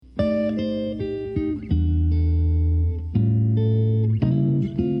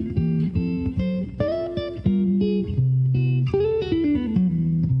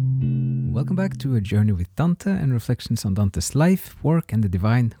back to A Journey with Dante and reflections on Dante's life, work, and the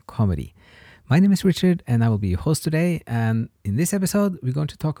Divine Comedy. My name is Richard and I will be your host today. And in this episode, we're going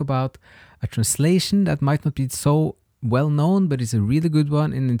to talk about a translation that might not be so well known, but it's a really good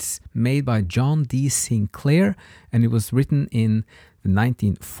one, and it's made by John D. Sinclair, and it was written in the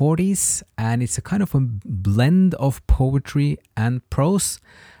 1940s, and it's a kind of a blend of poetry and prose,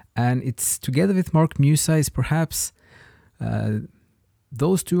 and it's together with Mark Musa is perhaps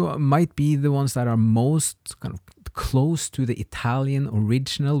those two might be the ones that are most kind of close to the Italian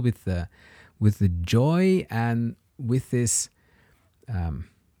original with the joy and with this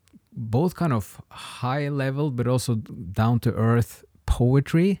both kind of high level but also down to earth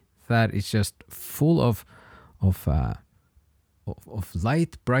poetry that is just full of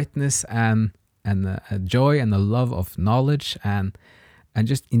light, brightness, and a joy and a love of knowledge and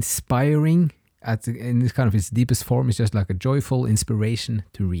just inspiring. In this kind of its deepest form, is just like a joyful inspiration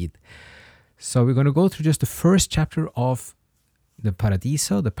to read. So we're going to go through just the first chapter of the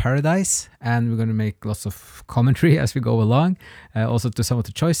Paradiso, the Paradise, and we're going to make lots of commentary as we go along, also to some of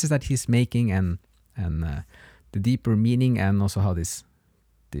the choices that he's making and the deeper meaning, and also how this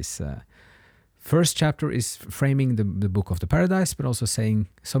first chapter is framing the book of the Paradise, but also saying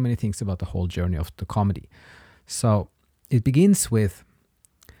so many things about the whole journey of the comedy. So it begins with: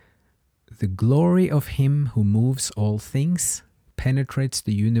 the glory of him who moves all things penetrates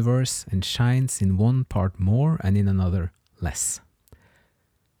the universe and shines in one part more and in another less.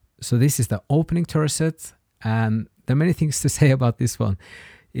 So this is the opening tercet, and there are many things to say about this one.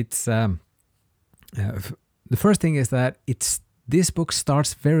 It's the first thing is that this book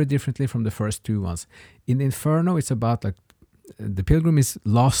starts very differently from the first two ones. In Inferno, it's about like the pilgrim is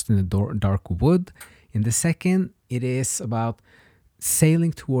lost in a dark wood. In the second, it is about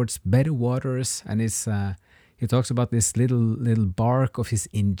sailing towards better waters, and he talks about this little bark of his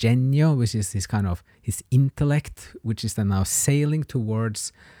ingenio, which is his intellect, which is then now sailing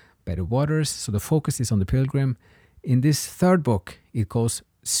towards better waters. So the focus is on the pilgrim. In this third book, it goes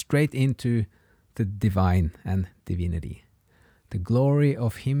straight into the divine and divinity, the glory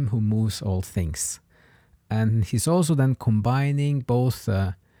of him who moves all things. And he's also then combining both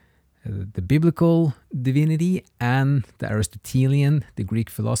the biblical divinity and the Aristotelian, the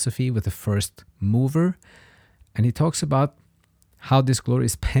Greek philosophy, with the first mover. And he talks about how this glory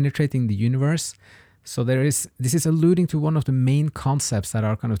is penetrating the universe. So this is alluding to one of the main concepts that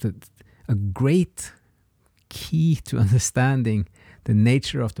are kind of a great key to understanding the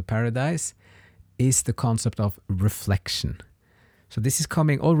nature of the paradise, is the concept of reflection. So this is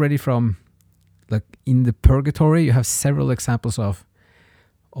coming already from, like, in the purgatory, you have several examples of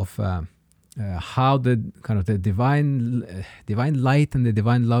how the kind of the divine light and the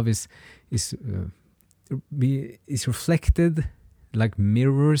divine love is reflected like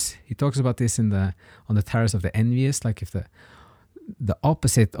mirrors. He talks about this on the terrace of the envious, like if the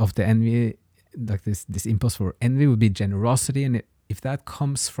opposite of the envy, like this impulse for envy, would be generosity, and if that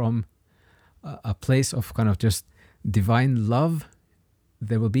comes from a place of kind of just divine love,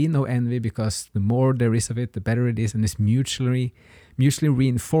 there will be no envy, because the more there is of it, the better it is, and it's mutually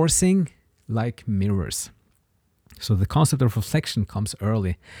reinforcing like mirrors. So the concept of reflection comes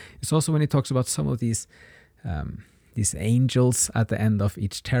early. It's also when he talks about some of these angels at the end of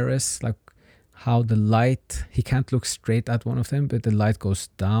each terrace, like how the light, he can't look straight at one of them, but the light goes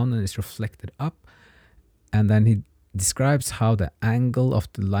down and is reflected up. And then he describes how the angle of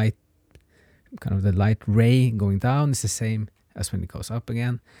the light, kind of the light ray going down, is the same as when it goes up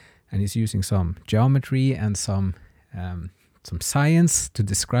again. And he's using some geometry and some science to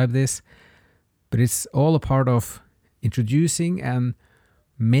describe this, but it's all a part of introducing and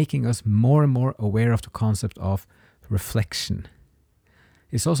making us more and more aware of the concept of reflection.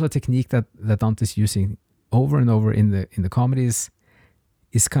 It's also a technique that Dante is using over and over in the comedies,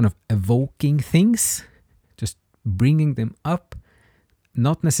 is kind of evoking things, just bringing them up,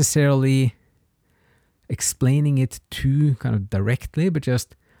 not necessarily explaining it too kind of directly, but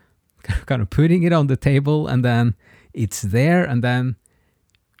just kind of putting it on the table, and then it's there, and then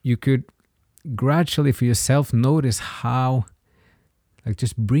you could gradually for yourself notice how, like,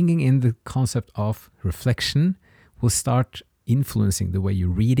 just bringing in the concept of reflection will start influencing the way you're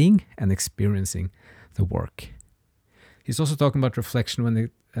reading and experiencing the work. He's also talking about reflection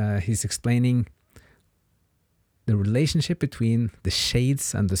when he's explaining the relationship between the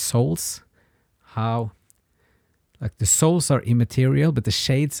shades and the souls, how, like, the souls are immaterial, but the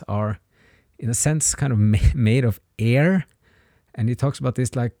shades are, in a sense, kind of made of air. And he talks about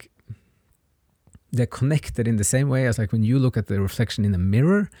this like they're connected in the same way as, like, when you look at the reflection in a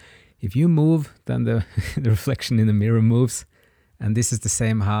mirror, if you move, then the reflection in the mirror moves. And this is the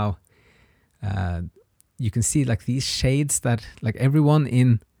same how you can see like these shades that like everyone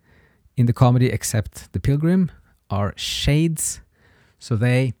in the comedy except the pilgrim are shades. So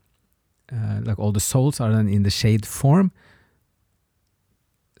they like all the souls are then in the shade form.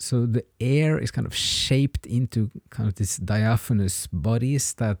 So the air is kind of shaped into kind of these diaphanous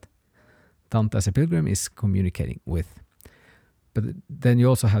bodies that Dante as a pilgrim is communicating with. But then you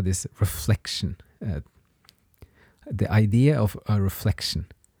also have this reflection, the idea of a reflection.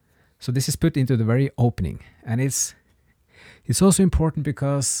 So this is put into the very opening, and it's also important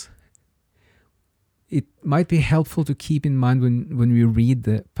because it might be helpful to keep in mind when we read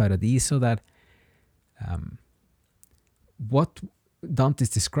the Paradiso that what Dante is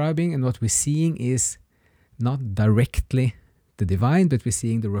describing and what we're seeing is not directly the divine, but we're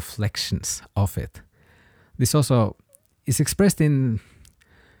seeing the reflections of it. This also is expressed in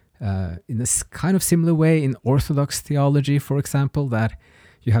a kind of similar way in Orthodox theology, for example, that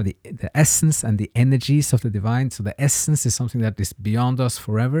you have the essence and the energies of the divine. So the essence is something that is beyond us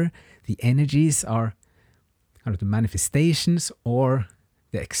forever. The energies are kind of the manifestations or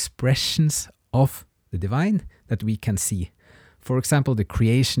the expressions of the divine that we can see. For example, the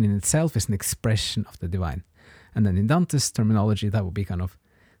creation in itself is an expression of the divine. And then in Dante's terminology, that would be kind of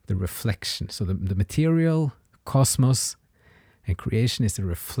the reflection. So the material, cosmos, and creation is a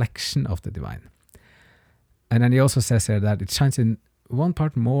reflection of the divine. And then he also says here that it shines in one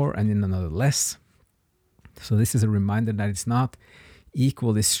part more and in another less. So this is a reminder that it's not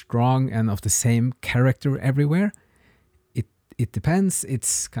equally strong and of the same character everywhere. It depends.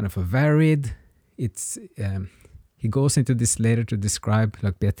 It's kind of a varied. It's he goes into this later to describe,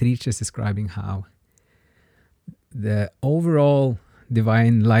 like Beatrice is describing how the overall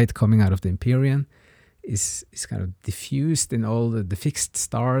divine light coming out of the Empyrean is kind of diffused in all the fixed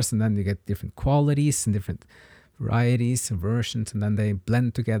stars, and then you get different qualities and different varieties and versions, and then they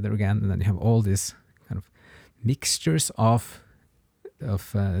blend together again, and then you have all these kind of mixtures of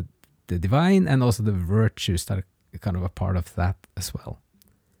the divine and also the virtues that are kind of a part of that as well.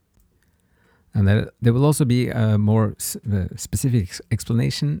 And there will also be a more specific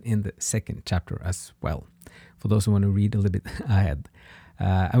explanation in the second chapter as well, for those who want to read a little bit ahead.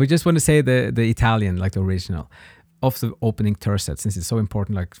 And we just want to say the Italian, like the original, of the opening tercet, since it's so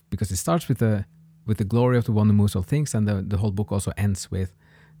important, like because it starts with the glory of the one who moves all things, and the whole book also ends with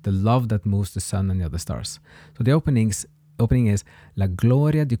the love that moves the sun and the other stars. So the opening is La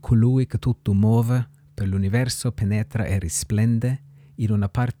gloria di colui che tutto muove, per l'universo penetra e risplende, in una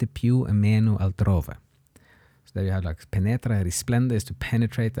parte più e meno altrove. So there you have like penetra e risplende is to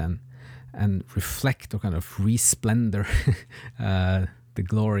penetrate and reflect or kind of resplendor the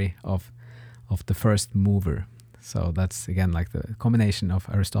glory of the first mover. So that's again like the combination of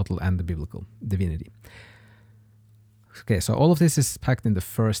Aristotle and the biblical divinity. Okay, so all of this is packed in the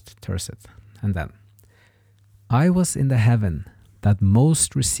first tercet. And then, I was in the heaven that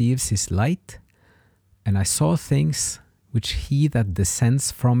most receives his light, and I saw things which he that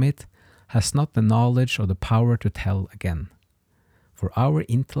descends from it has not the knowledge or the power to tell again. For our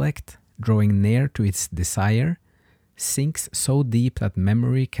intellect, drawing near to its desire, sinks so deep that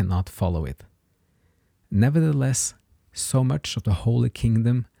memory cannot follow it. Nevertheless, so much of the holy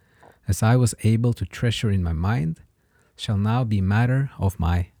kingdom as I was able to treasure in my mind shall now be matter of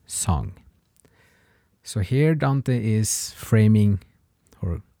my song. So here Dante is framing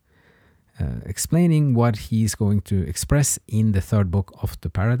or explaining what he's going to express in the third book of the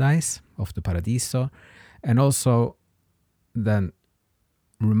Paradise, of the Paradiso, and also then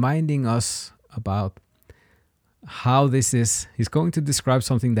reminding us about how this is, he's going to describe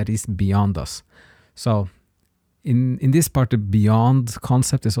something that is beyond us. So in this part, the beyond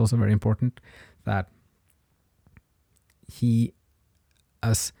concept is also very important, that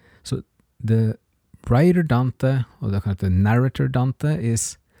so the writer Dante, or the narrator Dante,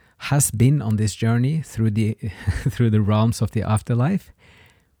 has been on this journey through the realms of the afterlife,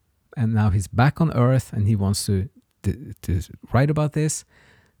 and now he's back on Earth, and he wants to write about this,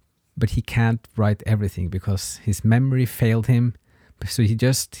 but he can't write everything because his memory failed him. So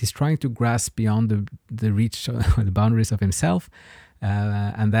he's trying to grasp beyond the reach or the boundaries of himself,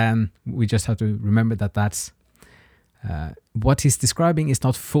 and then we just have to remember that that's what he's describing is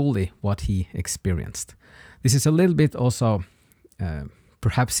not fully what he experienced. This is a little bit also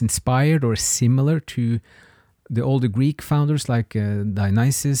perhaps inspired or similar to the older Greek founders like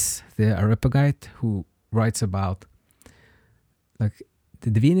Dionysius the Areopagite, who writes about like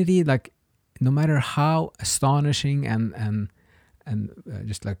the divinity, like no matter how astonishing and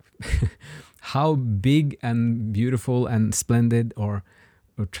just like how big and beautiful and splendid or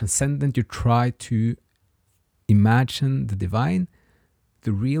transcendent you try to imagine the divine,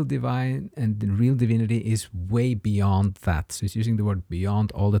 the real divine and the real divinity is way beyond that. So he's using the word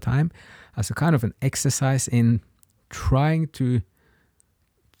beyond all the time as a kind of an exercise in trying to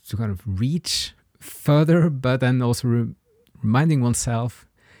kind of reach further, but then also reminding oneself.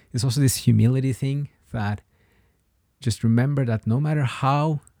 There's also this humility thing that just remember that no matter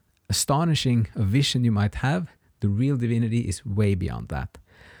how astonishing a vision you might have, the real divinity is way beyond that.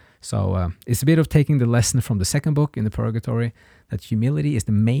 So it's a bit of taking the lesson from the second book in the Purgatory, that humility is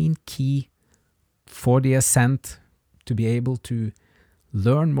the main key for the ascent. To be able to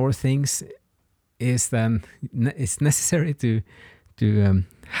learn more things it's necessary to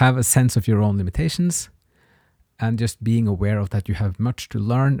have a sense of your own limitations, and just being aware of that you have much to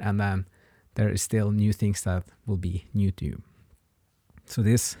learn, and then there is still new things that will be new to you. So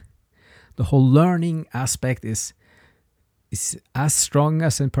the whole learning aspect is as strong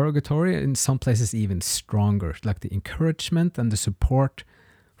as in Purgatory, in some places even stronger, like the encouragement and the support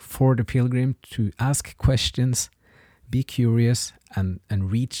for the pilgrim to ask questions, be curious, and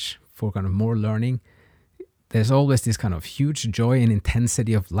reach for kind of more learning. There's always this kind of huge joy and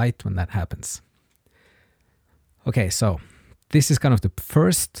intensity of light when that happens. Okay, so this is kind of the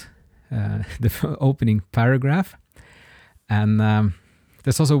first, the opening paragraph. And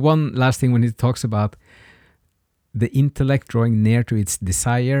there's also one last thing when it talks about the intellect drawing near to its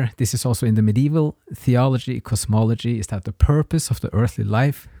desire. This is also in the medieval theology, cosmology, is that the purpose of the earthly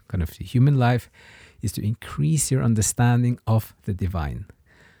life, kind of the human life, is to increase your understanding of the divine.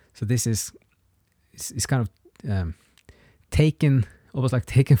 So this is kind of taken, almost like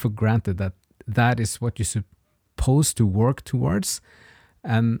taken for granted, that is what you're supposed to work towards,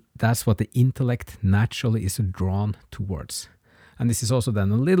 and that's what the intellect naturally is drawn towards. And this is also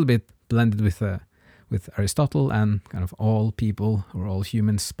then a little bit blended with Aristotle, and kind of all people or all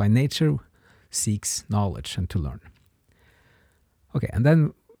humans by nature seeks knowledge and to learn. Okay, and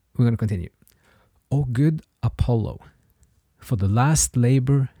then we're going to continue. O good Apollo, for the last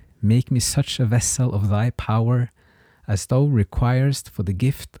labor, make me such a vessel of thy power as thou requirest for the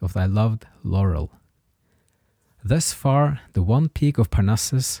gift of thy loved laurel. Thus far the one peak of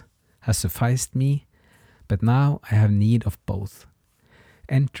Parnassus has sufficed me, but now I have need of both,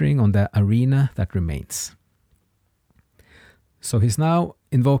 entering on the arena that remains. So he's now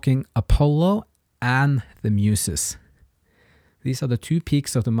invoking Apollo and the Muses. These are the two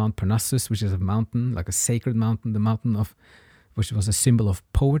peaks of the Mount Parnassus, which is a mountain, like a sacred mountain, the mountain of which was a symbol of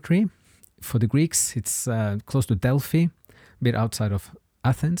poetry. For the Greeks, it's close to Delphi, a bit outside of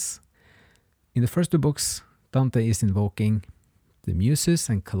Athens. In the first two books, Dante is invoking the Muses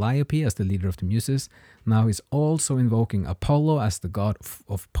and Calliope as the leader of the Muses. Now he's also invoking Apollo as the god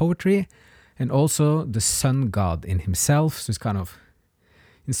of poetry, and also the sun god in himself. So it's kind of,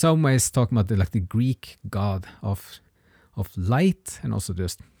 in some ways, talking about the Greek god of light, and also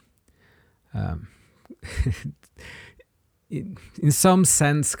just in some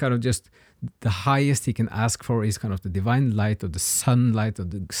sense, kind of just the highest he can ask for is kind of the divine light, or the sunlight, or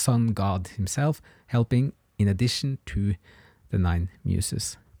the sun god himself, helping in addition to the 9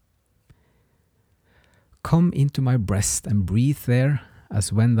 Muses. Come into my breast and breathe there,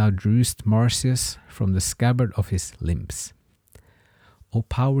 as when thou drewest Marsyas from the scabbard of his limbs. O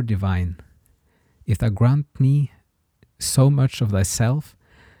power divine, if thou grant me so much of thyself,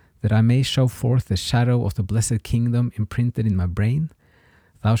 that I may show forth the shadow of the blessed kingdom imprinted in my brain,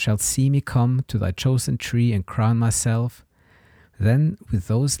 thou shalt see me come to thy chosen tree and crown myself, then with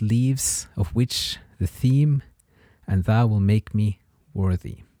those leaves of which the theme, and thou will make me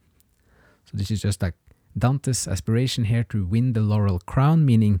worthy. So this is just like Dante's aspiration here to win the laurel crown,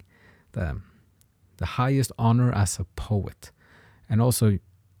 meaning the highest honor as a poet, and also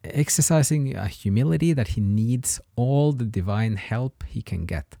exercising a humility that he needs all the divine help he can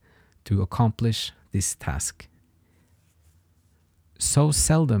get to accomplish this task. So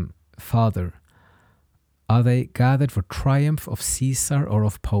seldom, Father, are they gathered for triumph of Caesar or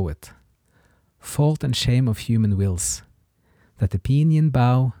of poet, fault and shame of human wills, that the Peonian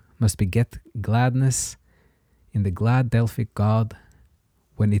bough must beget gladness in the glad Delphic god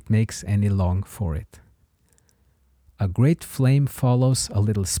when it makes any long for it. A great flame follows a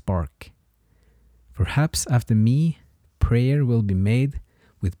little spark. Perhaps after me prayer will be made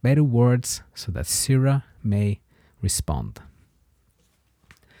with better words, so that Syrah may respond.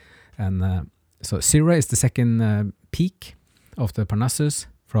 And so Syrah is the second peak of the Parnassus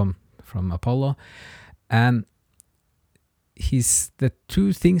from Apollo, and he's the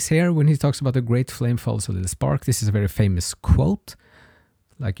two things here when he talks about the great flame follows a little spark. This is a very famous quote.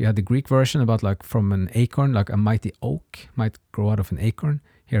 Like you had the Greek version about like from an acorn, like a mighty oak might grow out of an acorn.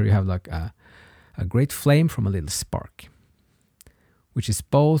 Here you have like a great flame from a little spark. which is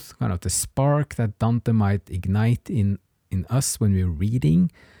both kind of the spark that Dante might ignite in us when we're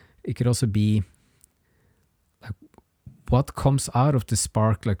reading. It could also be like what comes out of the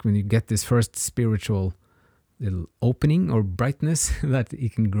spark, like when you get this first spiritual little opening or brightness, that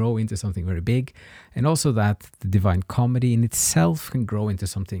it can grow into something very big. And also that the Divine Comedy in itself can grow into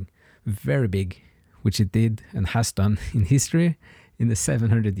something very big, which it did and has done in history in the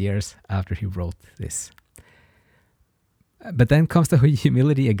 700 years after he wrote this. But then comes the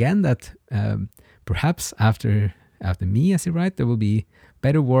humility again, that perhaps after me, as he writes, there will be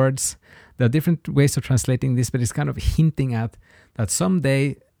better words. There are different ways of translating this, but it's kind of hinting at that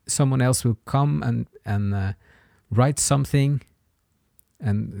someday someone else will come and write something,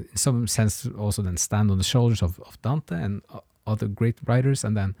 and in some sense also then stand on the shoulders of Dante and other great writers,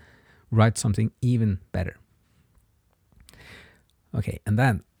 and then write something even better. Okay, and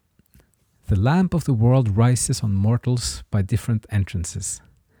then the lamp of the world rises on mortals by different entrances,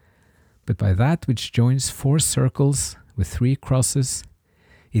 but by that which joins 4 circles with 3 crosses,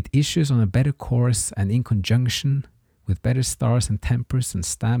 it issues on a better course, and in conjunction with better stars and tempers, and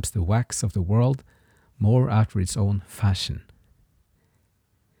stamps the wax of the world more after its own fashion.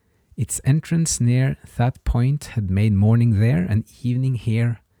 Its entrance near that point had made morning there and evening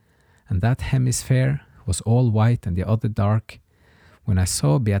here, and that hemisphere was all white and the other dark, when I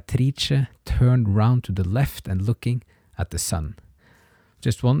saw Beatrice turned round to the left and looking at the sun.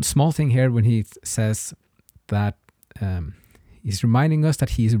 Just one small thing here when he says that he's reminding us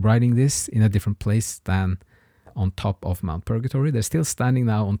that he is writing this in a different place than on top of Mount Purgatory. They're still standing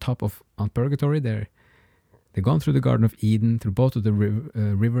now on top of Mount Purgatory. They've gone through the Garden of Eden, through both of the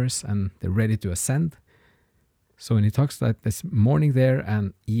rivers, and they're ready to ascend. So when he talks that there's morning there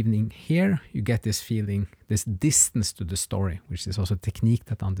and evening here, you get this feeling, this distance to the story, which is also a technique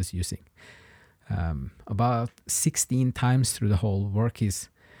that Dante is using. About 16 times through the whole work, he's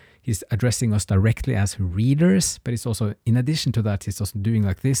addressing us directly as readers, but it's also, in addition to that, he's also doing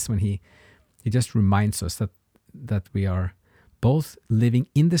like this when he just reminds us that we are both living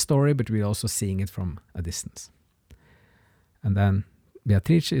in the story, but we're also seeing it from a distance. And then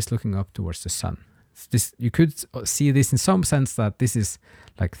Beatrice is looking up towards the sun. This, you could see this in some sense that this is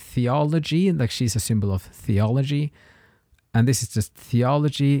like theology, like she's a symbol of theology, and this is just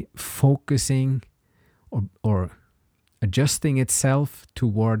theology focusing or adjusting itself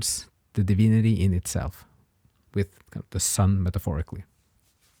towards the divinity in itself, with kind of the sun metaphorically.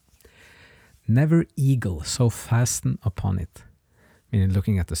 Never eagle so fasten upon it, meaning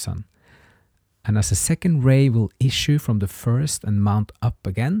looking at the sun. And as a second ray will issue from the first and mount up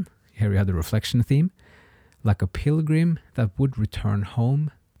again, here we have the reflection theme, like a pilgrim that would return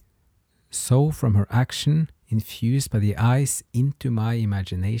home, so from her action, infused by the eyes into my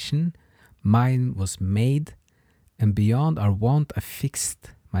imagination, mine was made, and beyond our wont I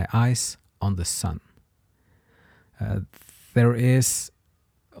fixed my eyes on the sun. There is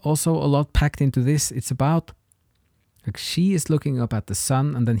also a lot packed into this. It's about, like, she is looking up at the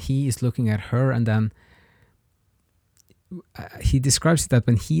sun, and then he is looking at her, and then he describes it that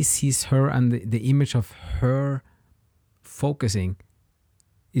when he sees her and the image of her focusing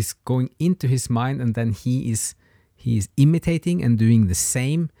is going into his mind, and then he is imitating and doing the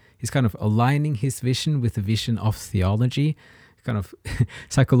same. He's kind of aligning his vision with the vision of theology. Kind of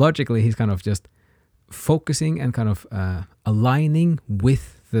psychologically, he's kind of just focusing and kind of aligning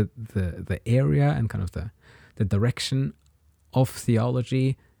with the area and kind of the direction of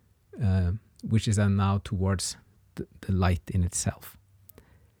theology, which is then now towards the light in itself.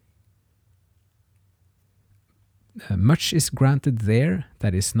 Much is granted there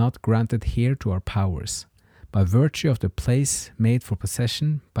that is not granted here to our powers, by virtue of the place made for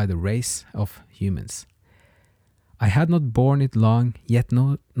possession by the race of humans. I had not borne it long, yet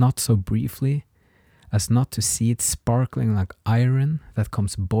not so briefly, as not to see it sparkling like iron that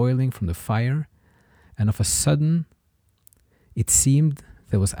comes boiling from the fire, and of a sudden it seemed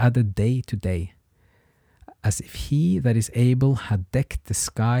there was added day to day, as if he that is able had decked the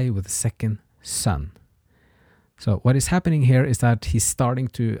sky with a second sun. So what is happening here is that he's starting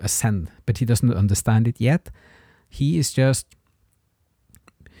to ascend, but he doesn't understand it yet. He is just...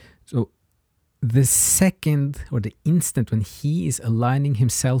 So the second or the instant when he is aligning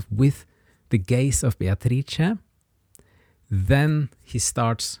himself with the gaze of Beatrice, then he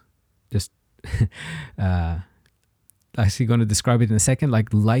starts just... as he's going to describe it in a second, like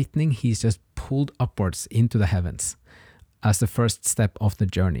lightning, he's just pulled upwards into the heavens as the first step of the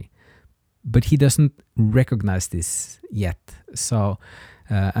journey. But he doesn't recognize this yet. So,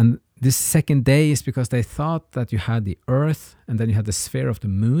 and this second day is because they thought that you had the earth and then you had the sphere of the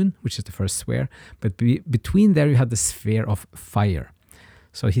moon, which is the first sphere. But between there, you had the sphere of fire.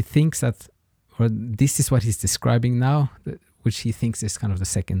 So he thinks that, or this is what he's describing now, which he thinks is kind of the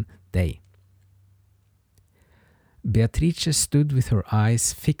second day. Beatrice stood with her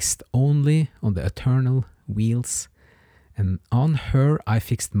eyes fixed only on the eternal wheels, and on her I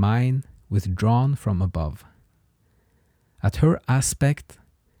fixed mine, withdrawn from above. At her aspect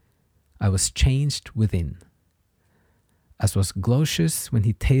I was changed within, as was Glaucus when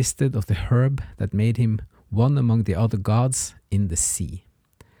he tasted of the herb that made him one among the other gods in the sea.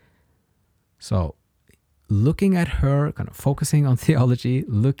 So, looking at her, kind of focusing on theology,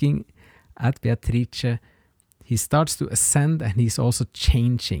 looking at Beatrice, he starts to ascend, and he's also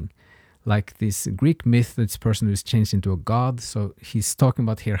changing. Like this Greek myth, this person who's changed into a god. So he's talking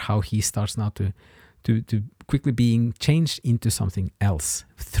about here how he starts now to quickly being changed into something else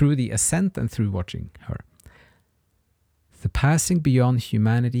through the ascent and through watching her. The passing beyond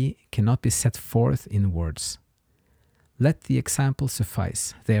humanity cannot be set forth in words. Let the example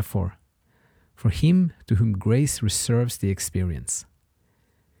suffice, therefore, for him to whom grace reserves the experience.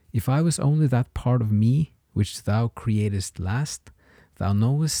 If I was only that part of me which thou createst last, thou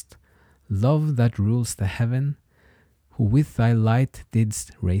knowest, love that rules the heaven, who with thy light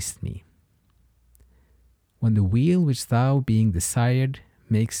didst raise me. When the wheel which thou being desired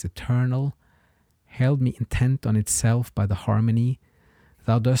makes eternal, held me intent on itself by the harmony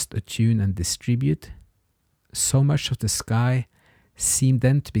thou dost attune and distribute, so much of the sky seemed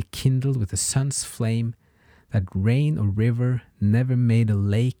then to be kindled with the sun's flame, that rain or river never made a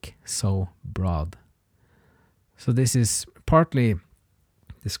lake so broad. So this is partly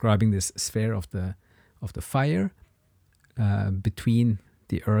describing this sphere of the fire between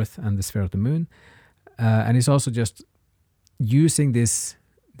the earth and the sphere of the moon, and it's also just using this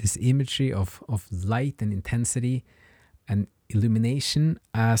imagery of light and intensity and illumination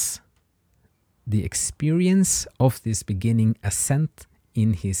as the experience of this beginning ascent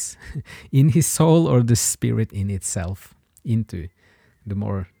in his soul, or the spirit in itself, into the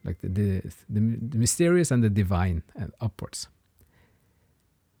more like the mysterious and the divine upwards.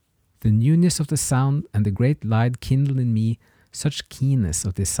 The newness of the sound and the great light kindled in me such keenness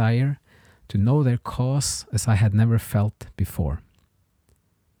of desire to know their cause as I had never felt before.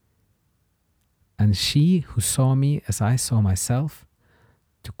 And she who saw me as I saw myself,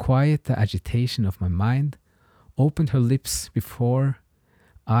 to quiet the agitation of my mind, opened her lips before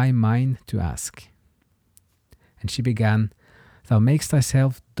I mine to ask. And she began, Thou makest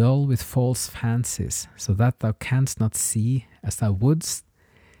thyself dull with false fancies, so that thou canst not see as thou wouldst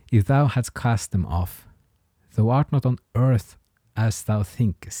if thou hadst cast them off. Thou art not on earth as thou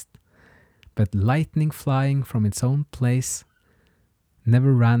thinkest, but lightning flying from its own place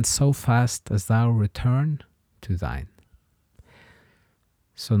never ran so fast as thou return to thine.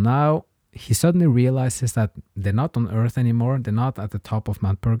 So now he suddenly realizes that they're not on earth anymore. They're not at the top of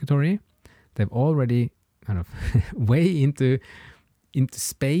Mount Purgatory. They've already kind of way into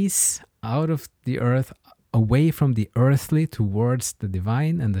space, out of the earth, away from the earthly towards the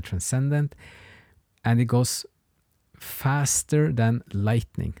divine and the transcendent. And it goes faster than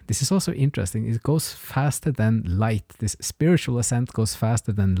lightning. This is also interesting. It goes faster than light. This spiritual ascent goes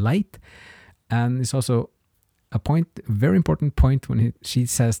faster than light. And it's also a very important point when she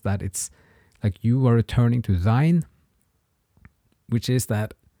says that it's like you are returning to thine, which is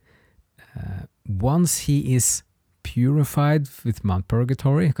that once he is purified with Mount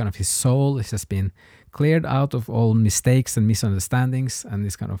Purgatory, kind of his soul has been cleared out of all mistakes and misunderstandings, and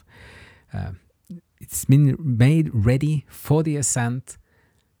this kind of it's been made ready for the ascent,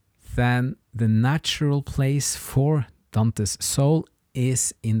 then the natural place for Dante's soul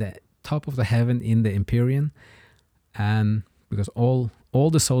is in the top of the heaven in the Empyrean. And because all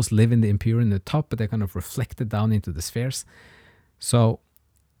the souls live in the Empyrean, the top, but they're kind of reflected down into the spheres. So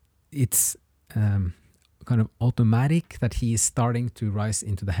it's kind of automatic that he is starting to rise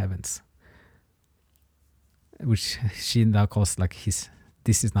into the heavens, which she now calls like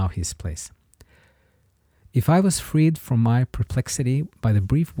this is now his place. If I was freed from my perplexity by the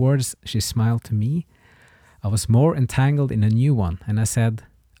brief words she smiled to me, I was more entangled in a new one, and I said,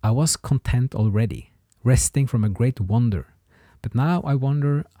 I was content already, resting from a great wonder, but now I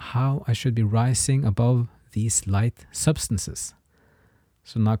wonder how I should be rising above these light substances.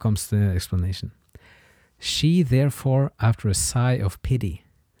 So now comes the explanation. She therefore, after a sigh of pity,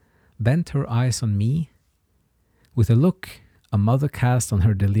 bent her eyes on me, with a look a mother cast on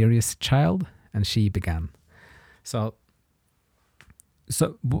her delirious child, and she began. So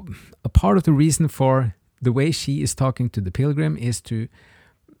a part of the reason for the way she is talking to the pilgrim is to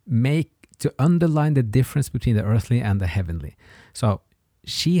underline the difference between the earthly and the heavenly. So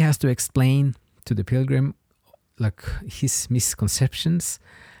she has to explain to the pilgrim like his misconceptions,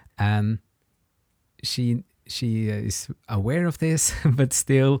 and she is aware of this, but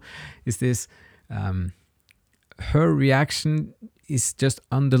still is this her reaction is just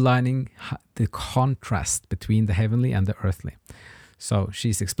underlining the contrast between the heavenly and the earthly. So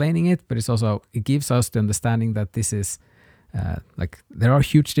she's explaining it, but it gives us the understanding that this is like there are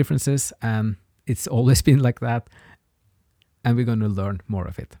huge differences, and it's always been like that, and we're going to learn more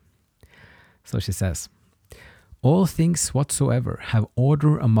of it. So she says, all things whatsoever have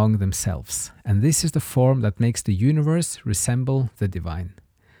order among themselves, and this is the form that makes the universe resemble the divine.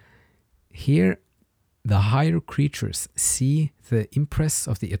 Here, the higher creatures see the impress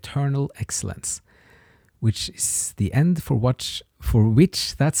of the eternal excellence, which is the end for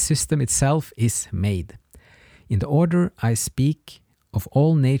which that system itself is made. In the order I speak of,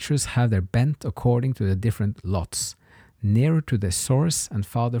 all natures have their bent according to the different lots, nearer to the source and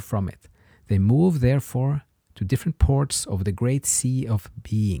farther from it. They move, therefore, to different ports of the great sea of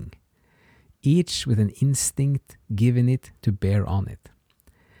being, each with an instinct given it to bear on it.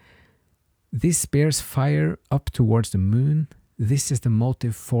 This bears fire up towards the moon. This is the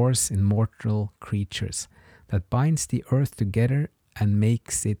motive force in mortal creatures that binds the earth together and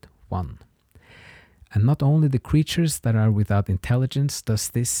makes it one. And not only the creatures that are without intelligence does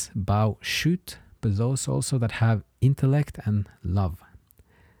this bow shoot, but those also that have intellect and love.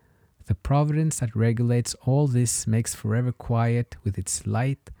 The providence that regulates all this makes forever quiet with its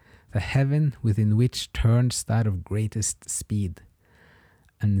light the heaven within which turns that of greatest speed.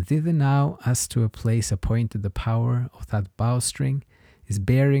 And thither now, as to a place appointed, the power of that bowstring is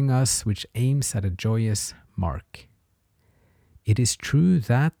bearing us, which aims at a joyous mark. It is true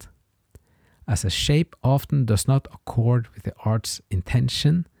that, as a shape often does not accord with the art's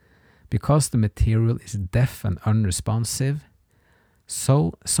intention, because the material is deaf and unresponsive,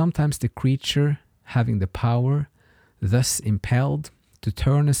 so sometimes the creature, having the power, thus impelled to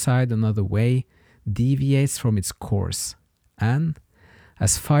turn aside another way, deviates from its course, and,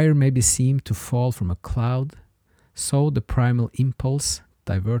 as fire may be seen to fall from a cloud, so the primal impulse,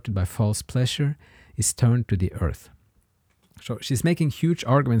 diverted by false pleasure, is turned to the earth. So she's making huge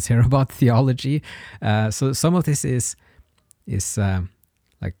arguments here about theology. So some of this is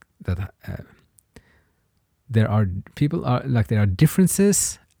like that. There are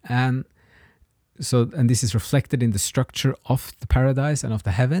differences, and this is reflected in the structure of the paradise and of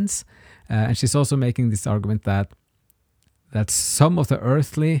the heavens. And she's also making this argument that some of the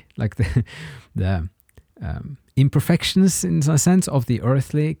earthly, like the imperfections in a sense of the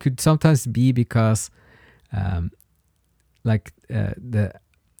earthly, could sometimes be because the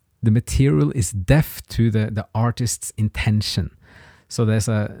material is deaf to the artist's intention. So there's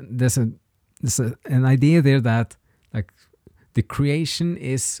an idea there that like the creation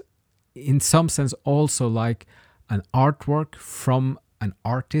is in some sense also like an artwork from an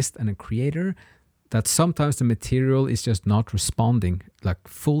artist and a creator, that sometimes the material is just not responding like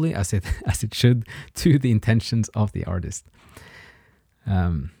fully as it should to the intentions of the artist.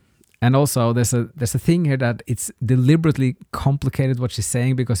 And also there's a thing here that it's deliberately complicated what she's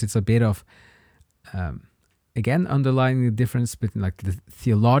saying, because it's a bit of again underlining the difference between like the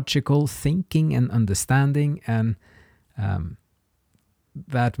theological thinking and understanding, and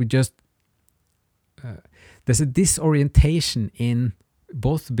that we just there's a disorientation in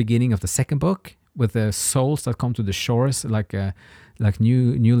both the beginning of the second book, with the souls that come to the shores like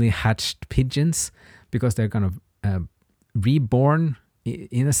newly hatched pigeons, because they're kind of reborn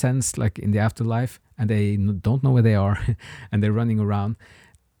in a sense like in the afterlife, and they don't know where they are and they're running around.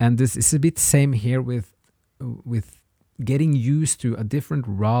 And this is a bit same here with getting used to a different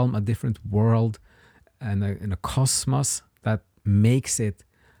realm, a different world, and a cosmos that makes it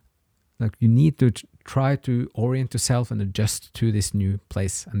like you need to try to orient yourself and adjust to this new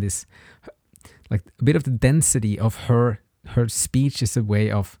place. And this like a bit of the density of her speech is a way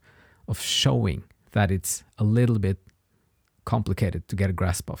of showing that it's a little bit complicated to get a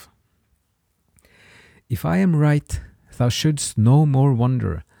grasp of. If I am right, thou shouldst no more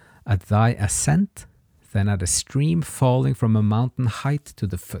wonder at thy ascent than at a stream falling from a mountain height to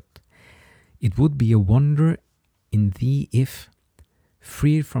the foot. It would be a wonder in thee if,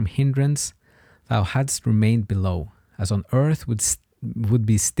 free from hindrance, thou hadst remained below, as on earth would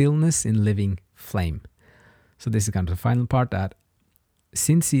be stillness in living flame. So this is kind of the final part, that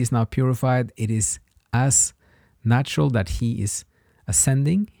since he is now purified, it is as natural that he is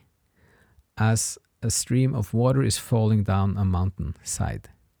ascending as a stream of water is falling down a mountain side.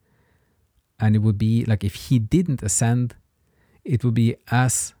 And it would be like if he didn't ascend, it would be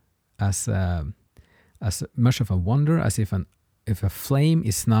as much of a wonder as if a flame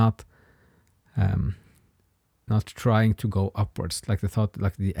is not not trying to go upwards. Like the thought,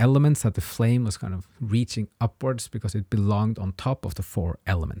 like the elements, that the flame was kind of reaching upwards because it belonged on top of the 4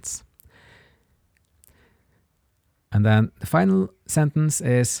 elements. And then the final sentence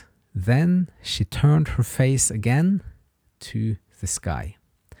is, then she turned her face again to the sky.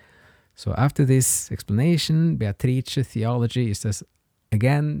 So after this explanation, Beatrice theology is just,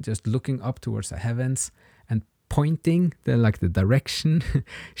 again, just looking up towards the heavens and pointing the direction,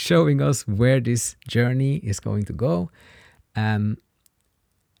 showing us where this journey is going to go, and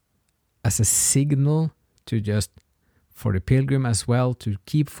as a signal to just, for the pilgrim as well, to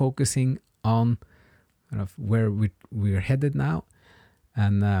keep focusing on kind of where we're headed now,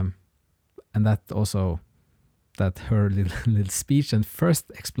 and that also, that her little speech and first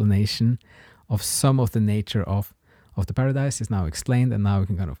explanation of some of the nature of the paradise is now explained, and now we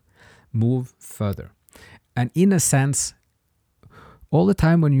can kind of move further. And in a sense, all the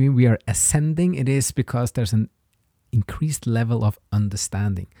time when we are ascending, it is because there's an increased level of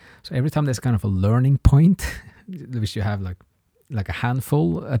understanding. So every time there's kind of a learning point, which you have like a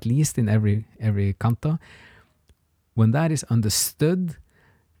handful at least in every canto, when that is understood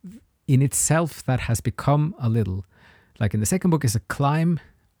in itself, that has become a little, like in the second book is a climb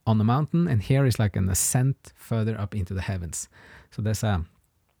on the mountain, and here is like an ascent further up into the heavens. So there's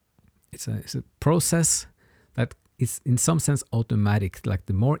it's a process that is in some sense automatic. Like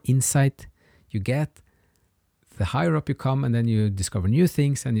the more insight you get, the higher up you come, and then you discover new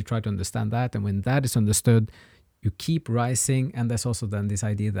things and you try to understand that. And when that is understood, you keep rising. And there's also then this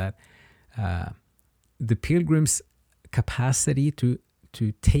idea that the pilgrim's capacity to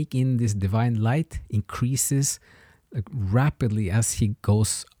take in this divine light increases rapidly as he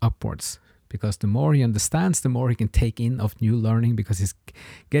goes upwards, because the more he understands, the more he can take in of new learning, because he's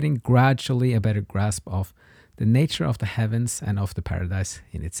getting gradually a better grasp of the nature of the heavens and of the paradise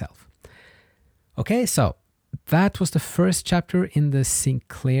in itself. Okay, so that was the first chapter in the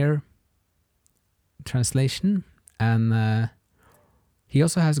Sinclair translation, and he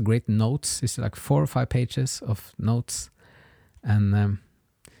also has great notes. It's like 4 or 5 pages of notes, and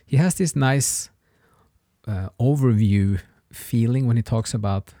he has this nice overview feeling when he talks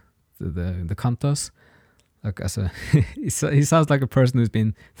about the cantos. Like he sounds like a person who's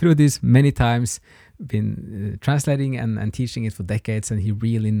been through this many times, been translating and teaching it for decades, and he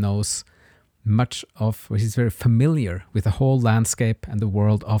really knows much of, or he's very familiar with the whole landscape and the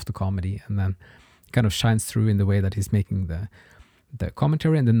world of the comedy, and then kind of shines through in the way that he's making the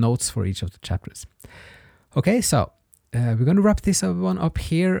commentary and the notes for each of the chapters. Okay, so we're going to wrap this one up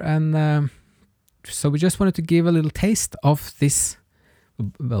here, and so we just wanted to give a little taste of this,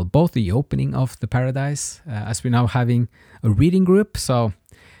 well, both the opening of the paradise, as we're now having a reading group. So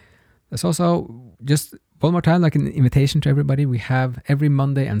there's also, just one more time, like an invitation to everybody. We have every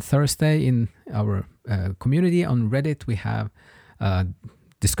Monday and Thursday in our community on Reddit, we have a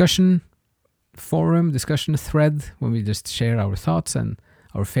discussion forum, discussion thread, when we just share our thoughts and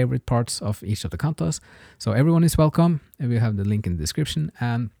our favorite parts of each of the cantos. So everyone is welcome, and we have the link in the description.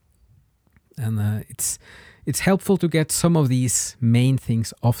 And it's helpful to get some of these main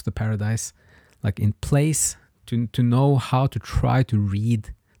things of the paradise like in place, to know how to try to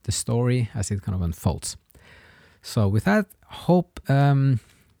read the story as it kind of unfolds. So with that, hope some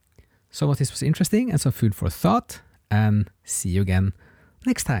of this was interesting and some food for thought, and see you again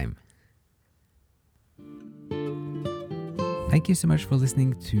next time. Thank you so much for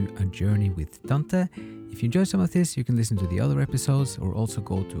listening to A Journey with Dante. If you enjoyed some of this, you can listen to the other episodes, or also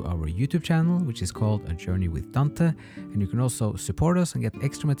go to our YouTube channel, which is called A Journey with Dante. And you can also support us and get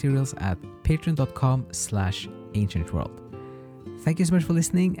extra materials at patreon.com/ancientworld. Thank you so much for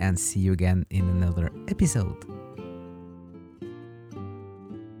listening, and see you again in another episode.